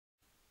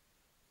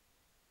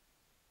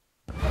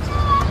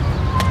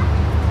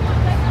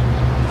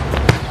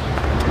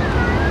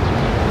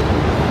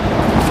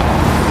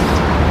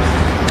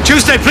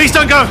Tuesday, please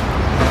don't go.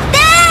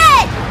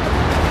 Dad!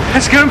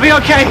 It's gonna be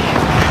okay.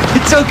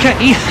 It's okay.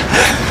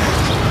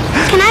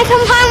 Can I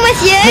come home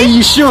with you? Hey,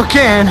 you sure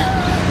can.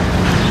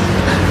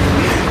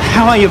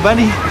 How are you,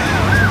 buddy?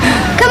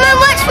 Come and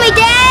watch me,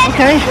 Dad!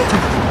 Okay.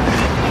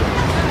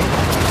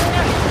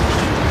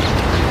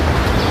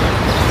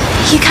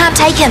 You can't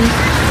take him.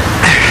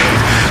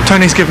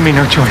 Tony's given me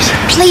no choice.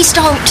 Please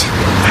don't.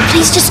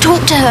 Please just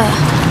talk to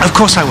her. Of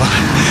course I will,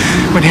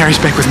 when Harry's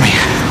back with me.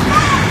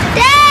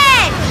 Dad!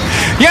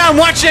 Yeah, I'm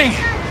watching!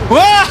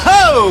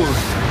 Whoa!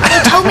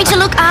 They told me to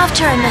look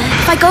after him.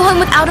 If I go home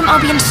without him, I'll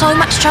be in so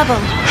much trouble.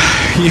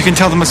 You can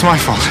tell them it's my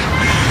fault.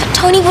 But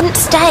Tony wouldn't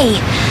stay.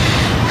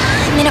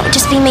 And then it would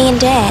just be me and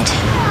Dad.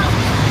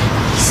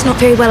 He's not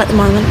very well at the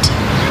moment.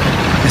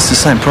 It's the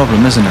same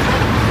problem, isn't it?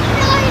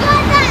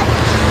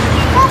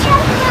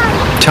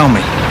 Tell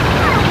me.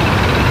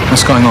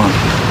 What's going on?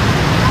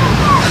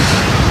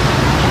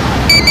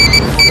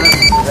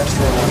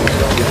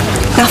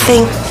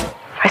 Nothing.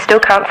 I still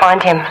can't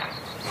find him.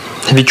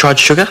 Have you tried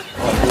sugar?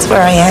 That's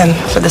where I am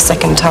for the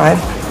second time.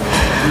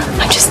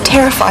 I'm just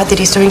terrified that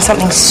he's doing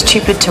something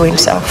stupid to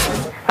himself.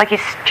 Like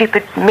his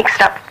stupid,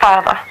 mixed-up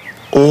father.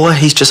 Or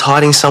he's just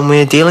hiding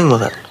somewhere dealing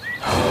with it.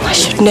 I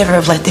should never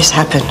have let this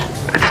happen.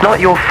 It's not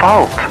your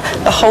fault.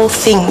 The whole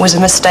thing was a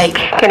mistake,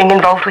 getting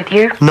involved with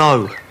you.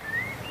 No.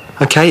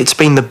 Okay, it's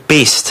been the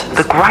best.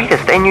 The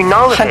greatest, and you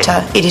know it.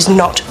 Hunter, it is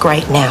not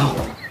great now.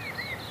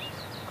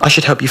 I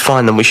should help you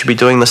find them. We should be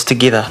doing this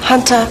together.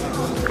 Hunter.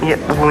 Yeah,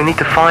 well, we need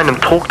to find him,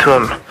 talk to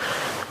him.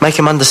 Make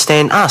him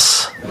understand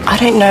us. I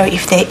don't know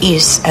if there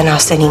is an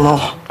us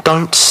anymore.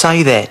 Don't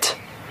say that.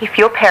 If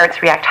your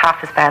parents react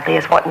half as badly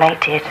as what Nate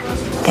did,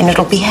 then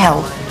it'll be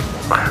hell.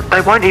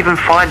 They won't even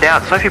find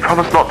out. Sophie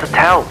promised not to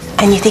tell.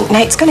 And you think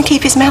Nate's going to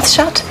keep his mouth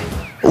shut?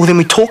 Well, then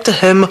we talk to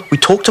him, we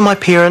talk to my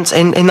parents,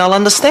 and they'll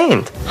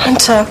understand.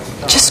 Hunter,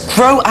 just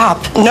grow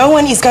up. No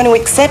one is going to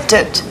accept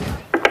it.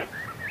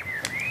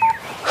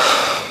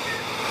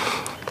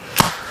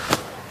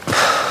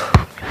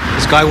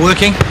 Is this guy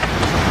working?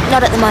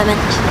 Not at the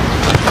moment.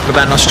 What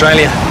about in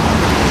Australia?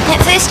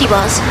 At first he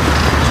was.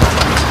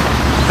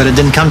 But it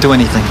didn't come to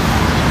anything.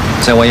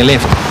 Is that why you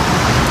left?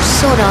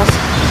 Sort of.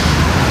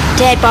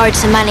 Dad borrowed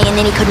some money and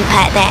then he couldn't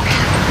pay it back.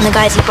 And the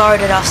guys he borrowed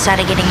it off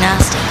started getting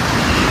nasty.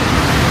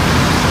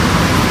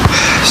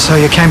 So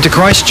you came to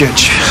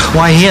Christchurch.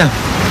 Why here?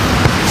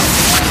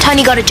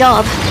 Tony got a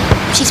job.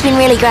 She's been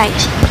really great.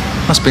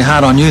 Must be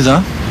hard on you,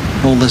 though.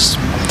 All this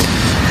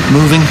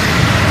moving.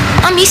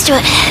 I'm used to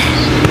it.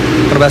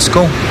 What about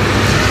school?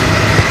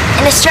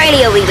 In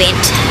Australia we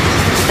went.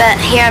 But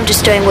here I'm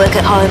just doing work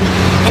at home.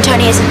 And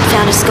Tony hasn't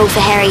found a school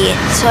for Harry yet,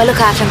 so I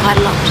look after him quite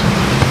a lot.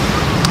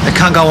 It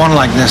can't go on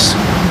like this.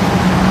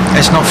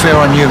 It's not fair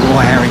on you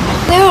or Harry.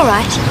 We're all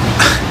right.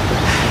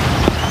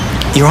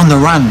 You're on the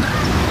run.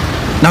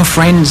 No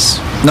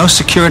friends, no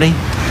security,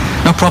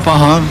 no proper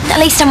home. At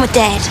least I'm with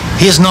Dad.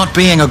 He's not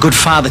being a good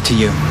father to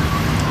you.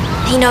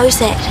 He knows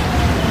that.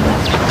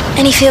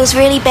 And he feels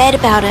really bad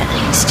about it.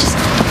 It's just...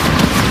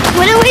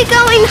 When are we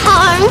going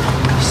home?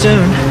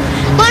 Soon.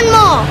 One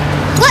more.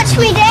 Watch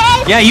me,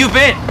 Dad. Yeah, you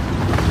bet.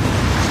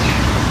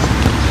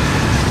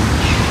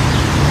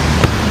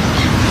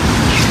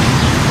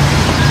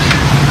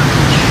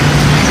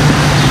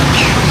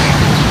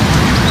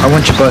 I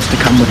want you both to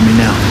come with me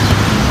now.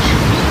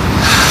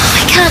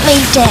 I can't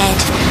leave Dad.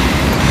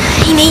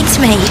 He needs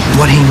me.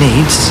 What he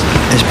needs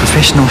is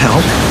professional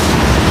help,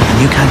 and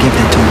you can't give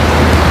that to him.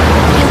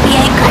 He'll be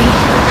angry.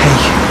 Hey,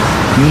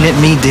 you let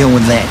me deal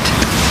with that.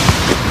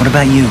 What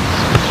about you?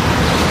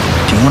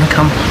 Do you want to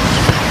come?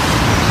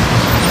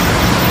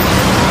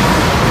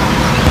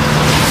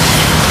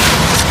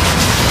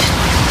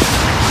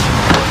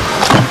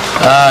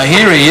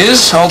 Here he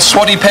is, old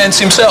Swatty Pants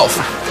himself.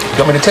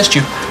 You want me to test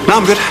you? No,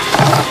 I'm good.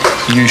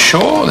 You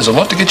sure? There's a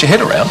lot to get your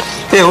head around.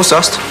 Yeah, all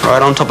sussed.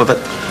 Right on top of it.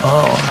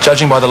 Oh,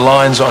 judging by the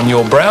lines on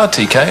your brow,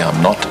 TK,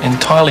 I'm not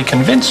entirely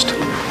convinced.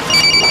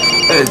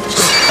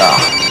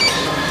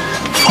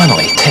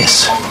 Finally,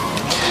 Tess.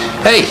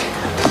 Hey,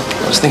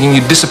 I was thinking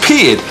you'd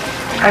disappeared.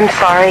 I'm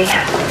sorry.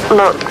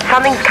 Look,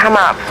 something's come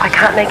up. I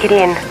can't make it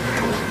in.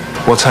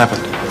 What's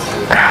happened?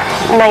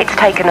 Nate's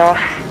taken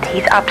off.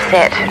 He's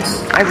upset.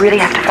 I really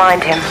have to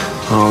find him.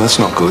 Oh, that's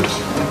not good.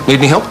 Need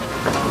any help?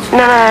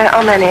 No,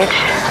 I'll manage.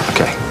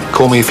 Okay,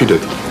 call me if you do.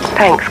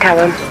 Thanks,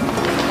 Callum.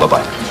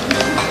 Bye-bye.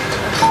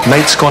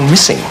 Nate's gone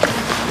missing.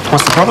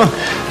 What's the problem?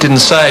 Didn't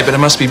say, but it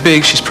must be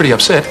big. She's pretty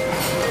upset.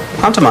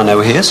 Hunter might know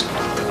where he is.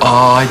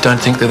 Oh, I don't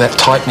think they're that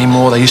tight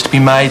anymore. They used to be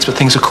maids, but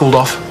things have cooled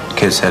off.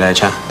 Kids that age,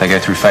 huh? They go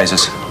through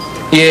phases.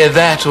 Yeah,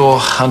 that, or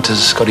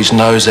Hunter's got his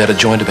nose out of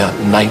joint about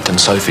Nate and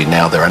Sophie.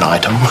 Now they're an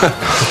item.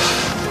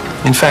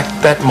 In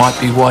fact, that might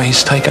be why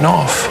he's taken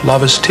off.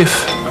 Lover's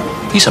tiff.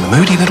 He's a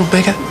moody little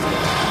beggar.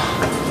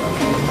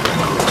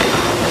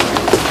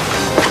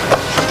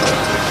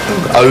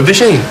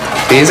 Aubergine.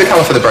 Here's a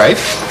colour for the brave.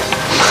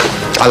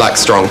 I like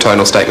strong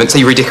tonal statements. Are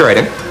you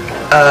redecorating?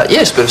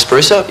 Yes, bit of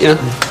spruce up, you know.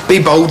 Be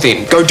bold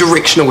then. Go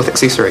directional with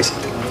accessories.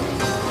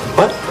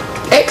 What?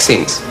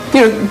 Accents.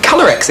 You know,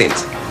 colour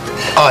accents.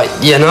 Oh,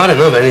 yeah, no, I don't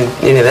know about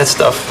any of that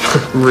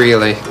stuff.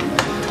 Really?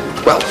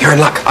 Well, you're in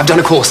luck. I've done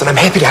a course and I'm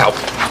happy to help.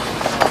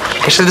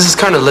 Actually, this is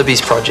kind of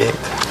Libby's project.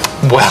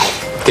 Well,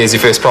 there's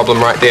your first problem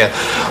right there.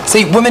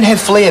 See, women have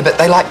flair, but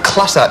they like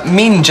clutter.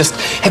 Men just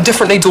have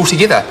different needs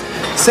altogether.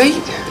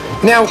 See?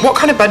 Now, what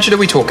kind of budget are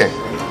we talking?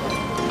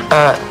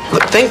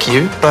 Look, thank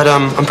you, but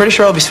I'm pretty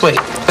sure I'll be sweet.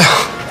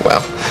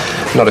 Well,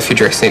 not if your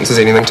dress sense is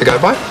anything to go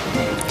by.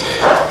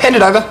 Hand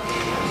it over.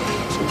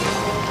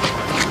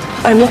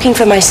 I'm looking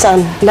for my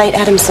son, Nate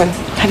Adamson.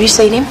 Have you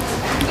seen him?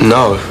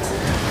 No.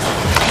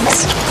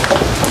 Thanks.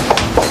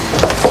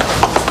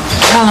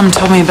 Callum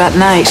told me about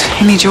Nate.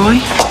 Any joy?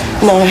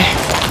 No,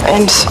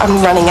 and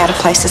I'm running out of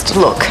places to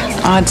look.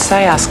 I'd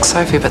say ask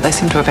Sophie, but they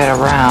seem to have had a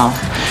row.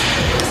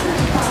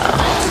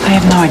 They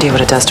have no idea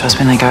what it does to us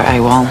when they go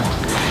AWOL.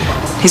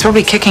 He's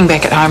probably kicking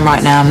back at home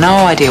right now.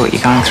 No idea what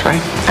you're going through.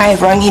 I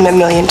have rung him a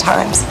million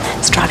times.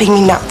 It's driving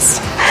me nuts.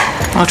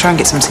 I'll try and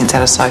get some sense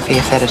out of Sophie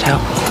if that'd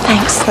help.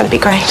 Thanks, that'd be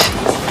great.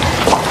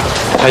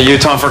 Hey, you,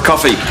 time for a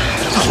coffee?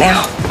 Not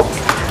now.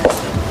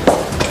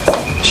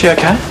 She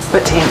okay?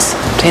 Bit tense.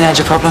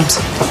 Teenager problems.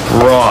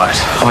 Right.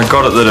 I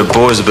got it that a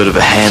boy's a bit of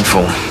a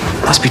handful.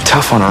 Must be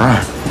tough on her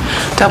own.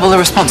 Double the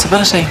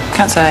responsibility.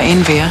 Can't say I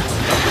envy her.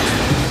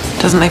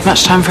 Doesn't leave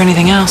much time for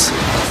anything else.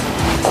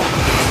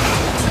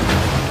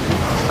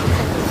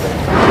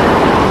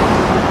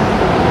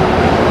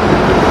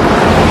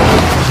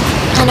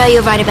 I know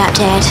you're right about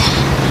Dad,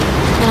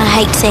 and I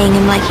hate seeing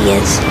him like he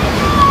is.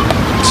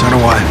 So do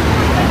I.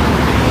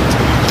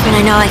 And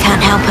I know I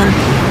can't help him,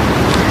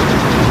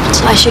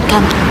 so I should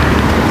come.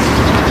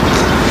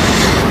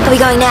 Are we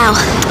going now?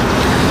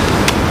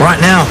 Right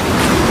now.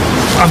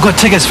 I've got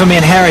tickets for me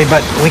and Harry,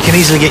 but we can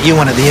easily get you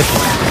one at the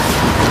airport.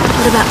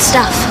 What about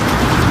stuff?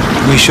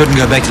 We shouldn't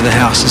go back to the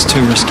house. It's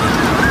too risky.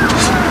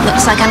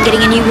 Looks like I'm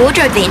getting a new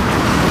wardrobe then.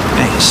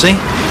 Hey, see?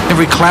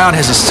 Every cloud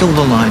has a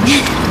silver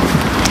lining.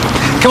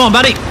 Come on,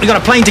 buddy. We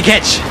got a plane to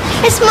catch.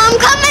 Is Mum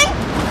coming?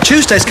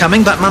 Tuesday's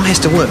coming, but Mum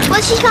has to work.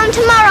 Will she come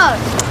tomorrow?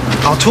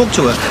 I'll talk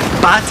to her,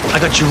 but I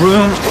got your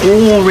room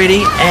all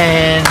ready,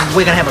 and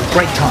we're going to have a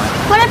great time.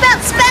 What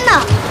about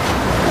Spinner?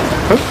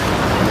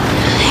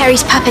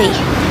 Harry's puppy.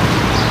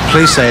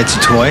 Please say it's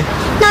a toy.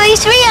 No,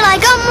 he's real. I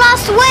got him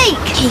last week.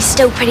 He's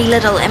still pretty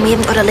little, and we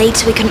haven't got a lead,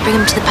 so we couldn't bring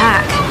him to the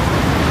park.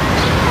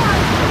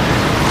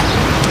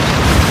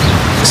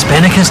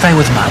 Spanner can stay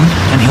with Mum,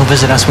 and he'll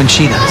visit us when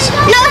she does.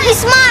 No,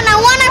 he's mine. I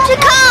want him to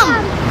come.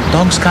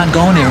 Dogs can't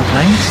go on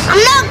aeroplanes.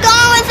 I'm not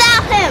going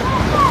without him.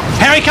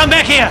 Harry, come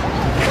back here.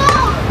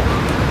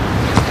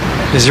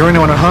 Is there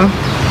anyone at home?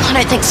 I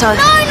don't think so.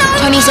 No.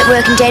 Tony's at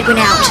work and Dad went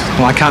out.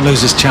 Well, I can't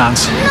lose this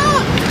chance.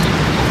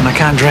 And I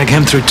can't drag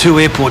him through 2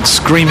 airports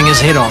screaming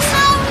his head off.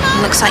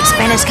 Looks like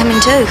Spanner's coming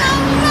too.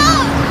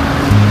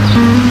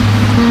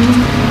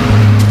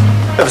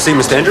 Ever seen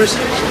Mr. Andrews?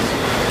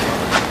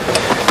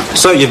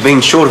 So, you've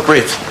been short of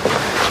breath?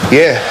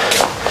 Yeah.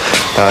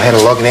 I had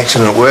a logging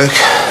accident at work.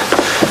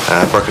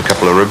 Broke a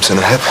couple of ribs and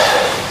a hip.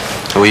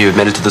 Were you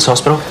admitted to this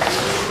hospital?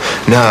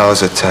 No, I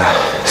was at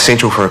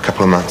Central for a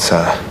couple of months.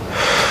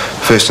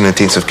 First in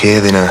intensive care,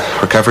 then a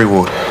recovery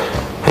ward.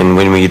 And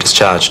when were you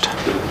discharged?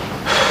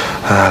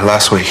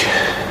 Last week.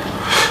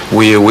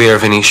 Were you aware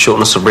of any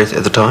shortness of breath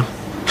at the time?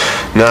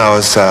 No, I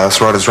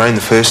was right as rain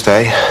the first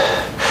day.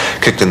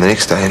 Kicked in the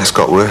next day and it's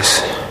got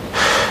worse.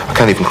 I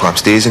can't even climb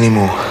stairs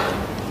anymore.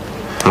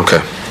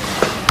 Okay.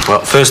 Well,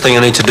 first thing I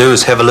need to do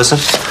is have a listen.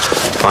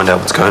 Find out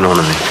what's going on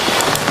in there.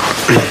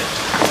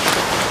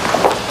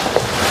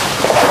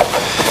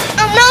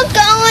 I'm not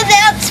going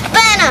without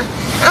Spanner.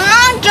 I'm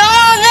not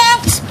going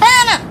without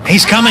Spanner.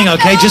 He's coming,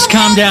 okay? Just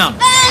calm down.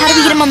 How do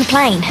we get him on the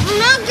plane?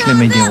 Let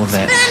me deal with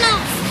that.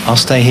 I'll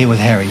stay here with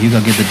Harry. You go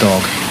get the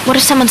dog. What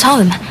if someone's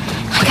home?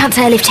 I can't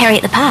say I left Harry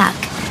at the park.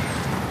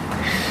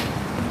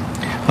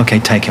 Okay,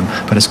 take him.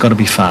 But it's got to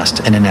be fast,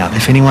 in and out.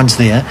 If anyone's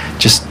there,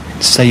 just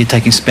say you're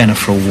taking Spanner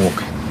for a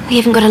walk. We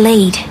haven't got a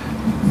lead.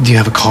 Do you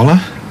have a collar?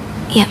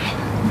 Yep.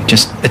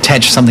 Just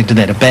attach something to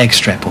that, a bag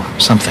strap or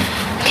something.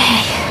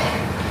 Okay.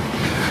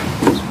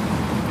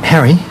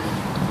 Harry,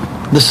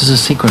 this is a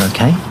secret,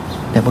 okay?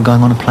 That we're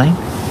going on a plane?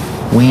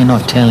 We're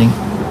not telling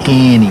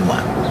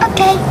anyone.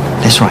 Okay.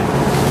 That's right.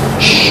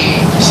 Shh.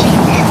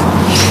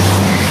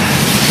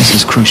 This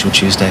is crucial,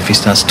 Tuesday. If he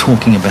starts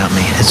talking about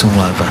me, it's all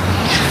over.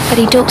 But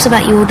he talks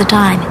about you all the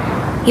time.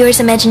 You're his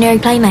imaginary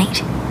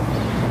playmate.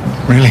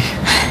 Really?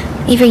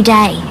 Every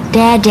day.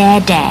 Dad,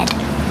 Dad, Dad.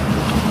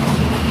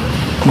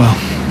 Well,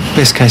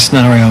 best case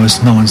scenario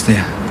is no one's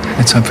there.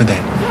 Let's hope for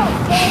that.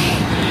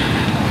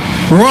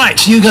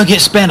 Right, you go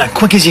get Spanner,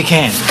 quick as you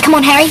can. Come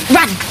on, Harry,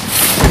 run!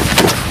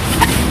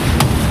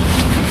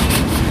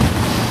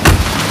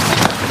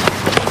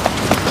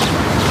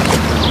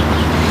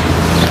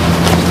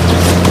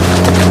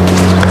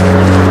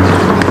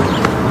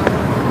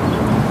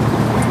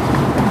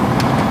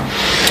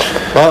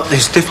 Well,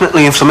 there's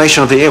definitely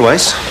inflammation of the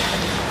airways.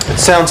 It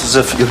sounds as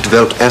if you've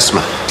developed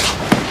asthma.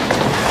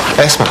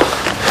 Asthma?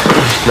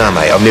 No,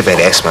 mate, I've never had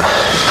asthma.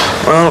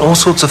 Well, all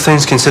sorts of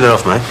things can set it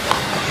off, mate.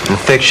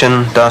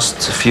 Infection,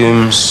 dust,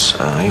 fumes,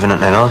 even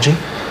an allergy.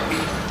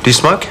 Do you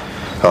smoke?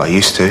 Oh, I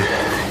used to.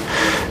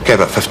 Okay,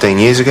 about 15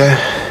 years ago.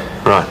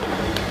 Right.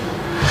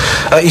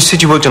 You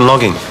said you worked in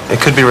logging. It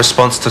could be a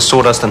response to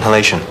sawdust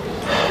inhalation.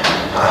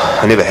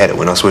 I never had it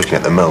when I was working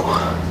at the mill.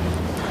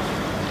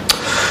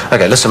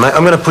 Okay, listen, mate,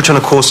 I'm going to put you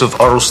on a course of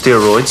oral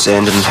steroids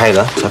and an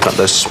inhaler to open up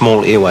those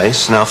small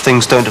airways. Now, if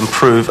things don't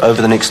improve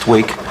over the next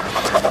week,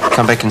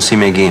 come back and see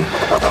me again.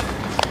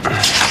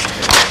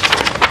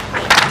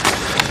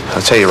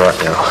 I'll tell you right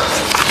now,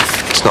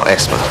 it's not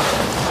asthma.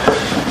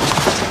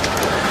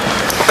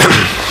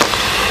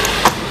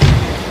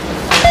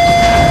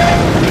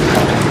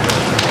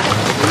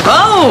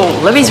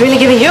 Oh, Libby's really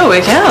giving you a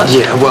workout.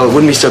 Yeah, well, it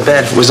wouldn't be so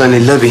bad if it was only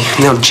Libby.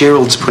 Now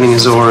Gerald's putting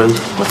his aura in.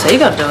 What's he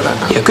got to do with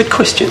that? Yeah, good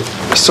question.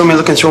 He saw me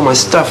looking through all my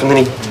stuff and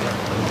then he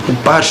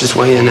barged his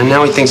way in and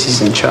now he thinks he's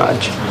in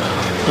charge.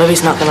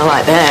 Libby's not going to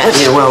like that.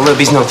 Yeah, well,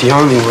 Libby's not the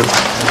only one.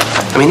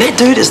 I mean, that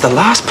dude is the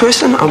last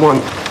person I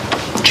want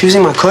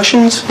choosing my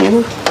cushions, you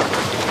know?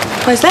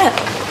 Why's that?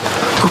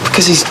 Well,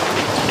 because he's...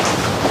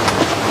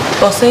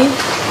 Bossy?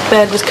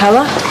 Bad with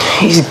colour?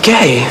 He's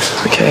gay,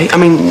 okay? I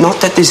mean,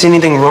 not that there's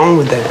anything wrong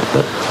with that,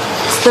 but...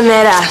 What's the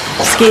matter?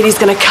 Scared he's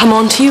going to come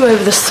on to you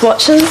over the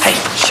swatches? Hey,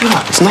 shut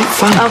up. It's not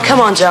fun. Oh, come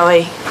on,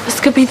 Joey. This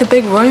could be the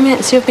big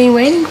romance you've been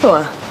waiting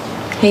for.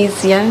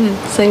 He's young and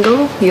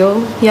single. You're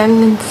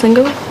young and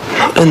single.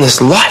 Not in this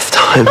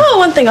lifetime. Oh,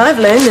 one thing I've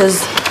learned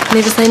is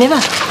never say never.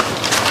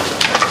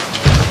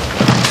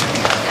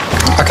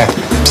 Okay,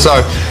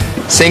 so,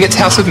 seeing it's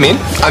House of Men,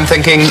 I'm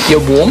thinking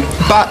you're warm,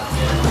 but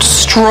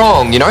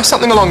strong, you know,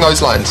 something along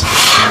those lines.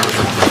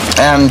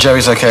 And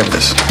Joey's okay with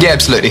this? Yeah,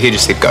 absolutely. He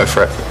just said go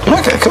for it.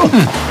 Okay, cool.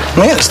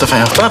 Well, yeah, that's stuff I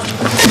have to have.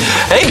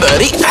 Hey,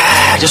 Birdie.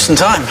 Just in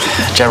time.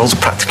 Gerald's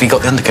practically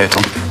got the undercoat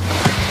on.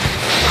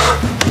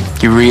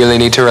 You really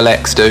need to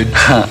relax, dude.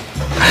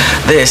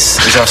 This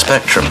is our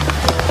Spectrum.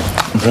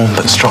 Warm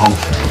but strong.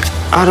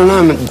 I don't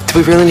know, do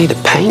we really need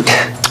to paint?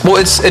 Well,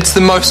 it's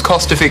the most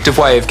cost-effective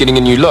way of getting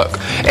a new look.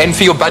 And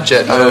for your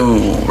budget...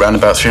 round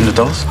about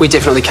 $300? We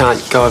definitely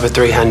can't go over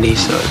 300,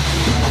 so...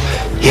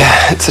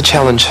 Yeah, it's a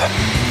challenge.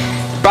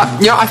 But,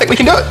 yeah, I think we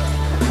can do it.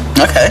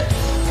 Okay.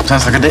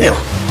 Sounds like a deal.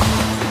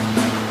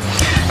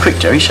 Quick,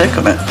 Joey, shake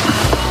on it.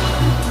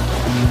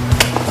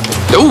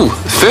 Ooh,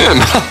 firm.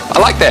 I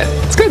like that.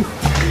 It's good.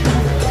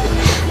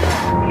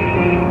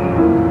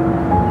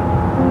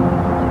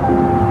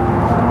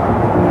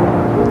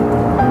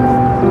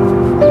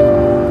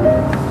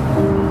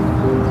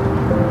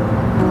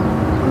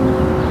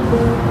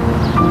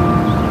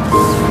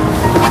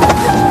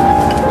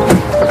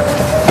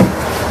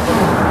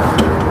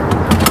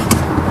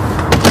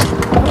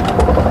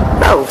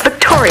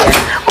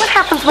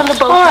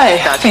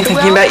 I've been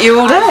thinking about you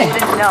all day.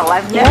 No,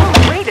 I've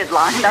never waited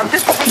long enough to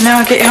say. Now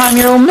I get you home,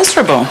 you're all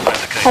miserable.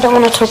 I don't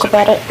want to talk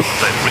about it.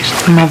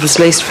 Mother's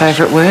least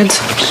favourite words.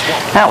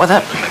 Out with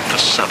it.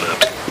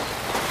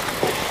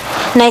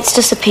 Nate's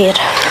disappeared.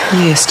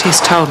 Yes,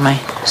 Tess told me.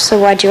 So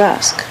why'd you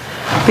ask?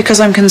 Because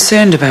I'm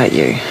concerned about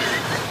you.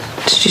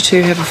 Did you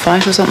two have a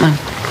fight or something?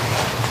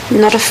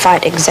 Not a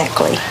fight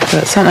exactly.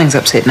 But something's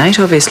upset Nate,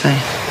 obviously.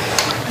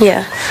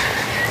 Yeah.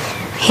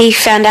 He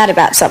found out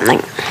about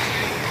something.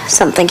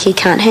 Something he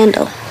can't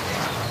handle.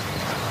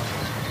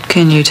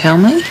 Can you tell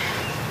me?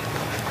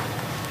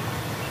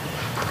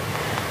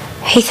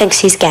 He thinks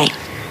he's gay.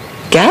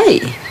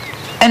 Gay?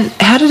 And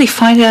how did he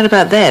find out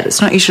about that?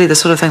 It's not usually the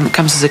sort of thing that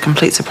comes as a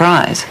complete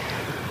surprise.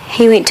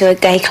 He went to a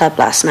gay club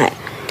last night.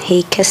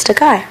 He kissed a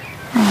guy.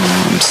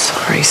 Oh, I'm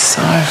sorry,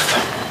 Soph.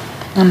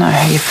 I know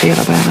how you feel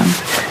about him.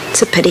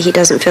 It's a pity he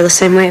doesn't feel the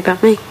same way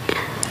about me.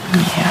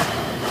 Yeah.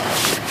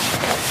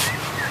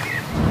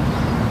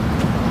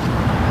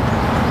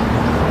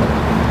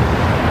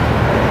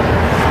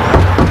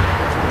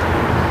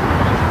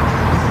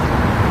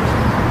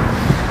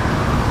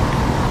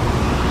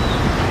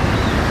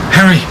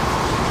 Harry!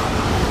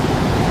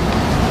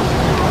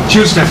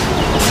 Tuesday.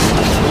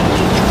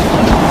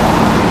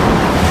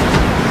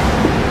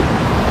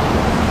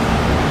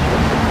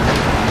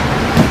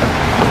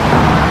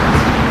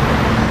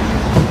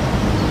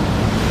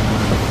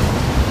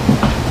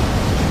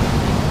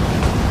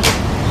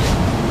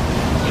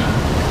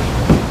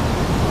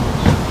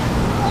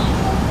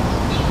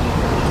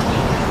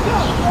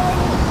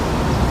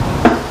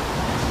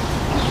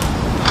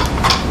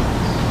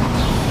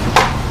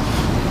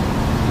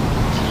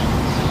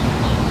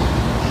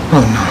 Oh,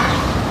 no.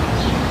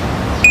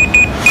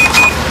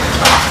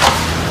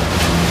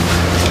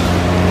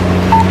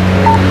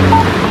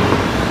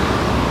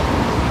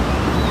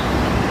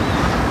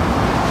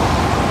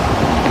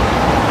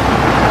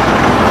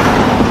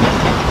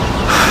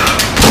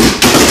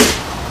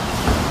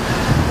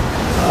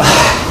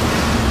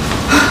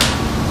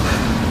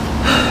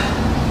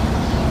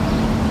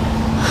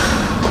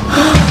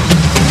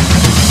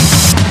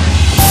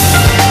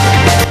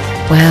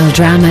 Well,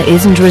 drama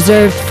isn't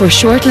reserved for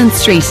Shortland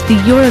Street. The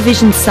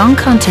Eurovision Song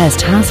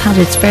Contest has had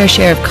its fair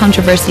share of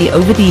controversy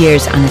over the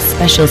years, and a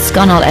special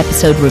Sconnell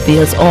episode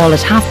reveals all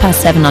at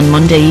 7:30 on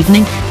Monday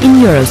evening in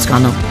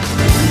Eurosconnell.